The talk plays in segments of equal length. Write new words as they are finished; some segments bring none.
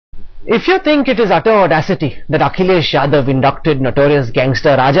If you think it is utter audacity that Akhilesh Yadav inducted notorious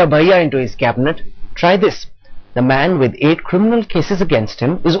gangster Raja Bhaiyya into his cabinet, try this. The man with 8 criminal cases against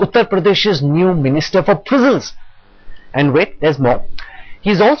him is Uttar Pradesh's new Minister for Prisons. And wait, there's more.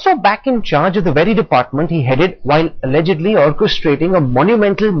 He is also back in charge of the very department he headed while allegedly orchestrating a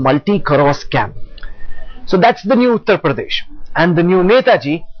monumental multi-crore scam. So that's the new Uttar Pradesh, and the new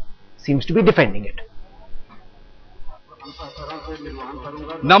Netaji seems to be defending it.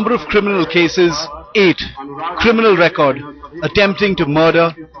 Number of criminal cases, 8. Criminal record, attempting to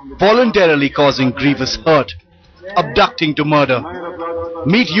murder, voluntarily causing grievous hurt, abducting to murder.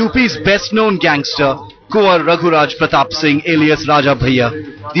 Meet UP's best known gangster, Kunda Raghuraj Pratap Singh, alias Raja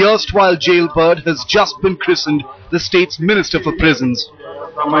Bhaiyya. The erstwhile jailbird has just been christened the state's Minister for Prisons.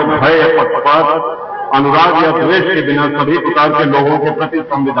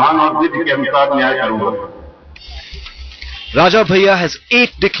 Raja Bhaiyya has 8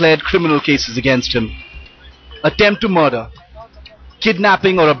 declared criminal cases against him. Attempt to murder,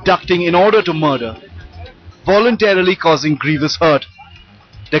 kidnapping or abducting in order to murder, voluntarily causing grievous hurt,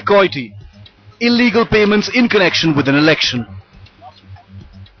 dacoity, illegal payments in connection with an election.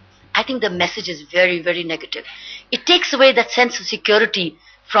 I think the message is very, very negative. It takes away that sense of security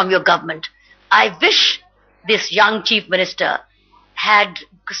from your government. I wish this young Chief Minister had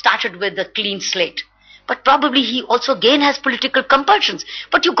started with a clean slate. But probably he also again has political compulsions.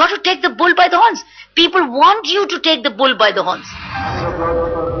 But you got to take the bull by the horns. People want you to take the bull by the horns.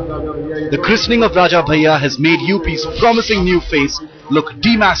 The christening of Raja Bhaiyya has made UP's promising new face look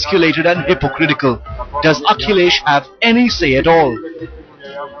demasculated and hypocritical. Does Akhilesh have any say at all?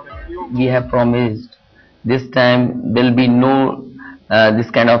 We have promised this time there will be no this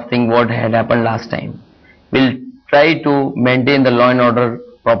kind of thing what had happened last time. We'll try to maintain the law and order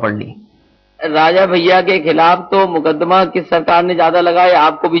properly. राजा भैया के खिलाफ तो मुकदमा किस सरकार ने ज्यादा लगाया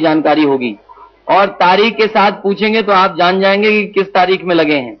आपको भी जानकारी होगी और तारीख के साथ पूछेंगे तो आप जान जाएंगे कि किस तारीख में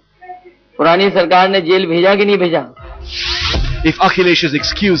लगे हैं पुरानी सरकार ने जेल भेजा कि नहीं भेजा. If Akhilesh's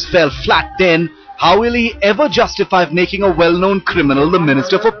excuse fell flat, then how will he ever justify making a well-known criminal the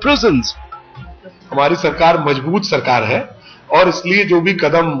Minister for Prisons? हमारी सरकार मजबूत सरकार है और इसलिए जो भी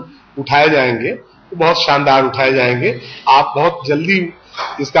कदम उठाए जाएंगे वो बहुत शानदार उठाए जाएंगे. आप बहुत जल्दी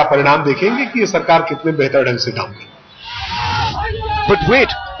इसका परिणाम देखेंगे कि ये सरकार कितने बेहतर ढंग से काम करे. But wait,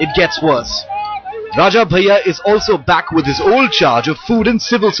 it gets worse. Raja Bhaiyya is also back with his old charge of food and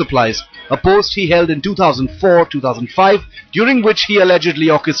civil supplies, a post he held in 2004-2005, during which he allegedly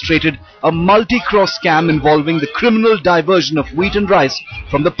orchestrated a multi-crore scam involving the criminal diversion of wheat and rice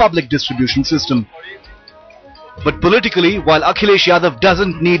from the public distribution system. But politically, while Akhilesh Yadav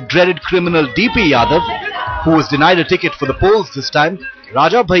doesn't need dreaded criminal DP Yadav, who was denied a ticket for the polls this time,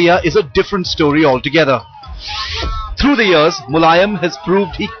 Raja Bhaiyya is a different story altogether. Through the years, Mulayam has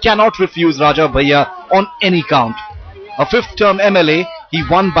proved he cannot refuse Raja Bhaiyya on any count. A 5th-term MLA, he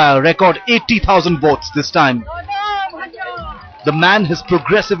won by a record 80,000 votes this time. The man has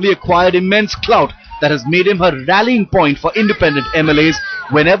progressively acquired immense clout that has made him a rallying point for independent MLAs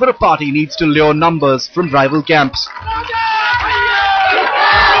whenever a party needs to lure numbers from rival camps.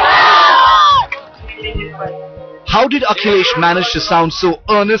 How did Akhilesh manage to sound so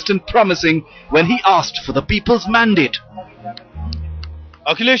earnest and promising when he asked for the people's mandate?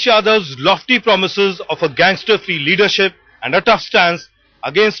 Akhilesh Yadav's lofty promises of a gangster-free leadership and a tough stance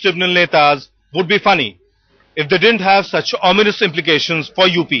against criminal netas would be funny if they didn't have such ominous implications for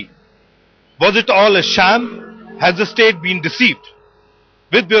UP. Was it all a sham? Has the state been deceived?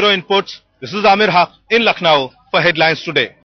 With Bureau Inputs, this is Amir Haq in Lucknow for Headlines Today.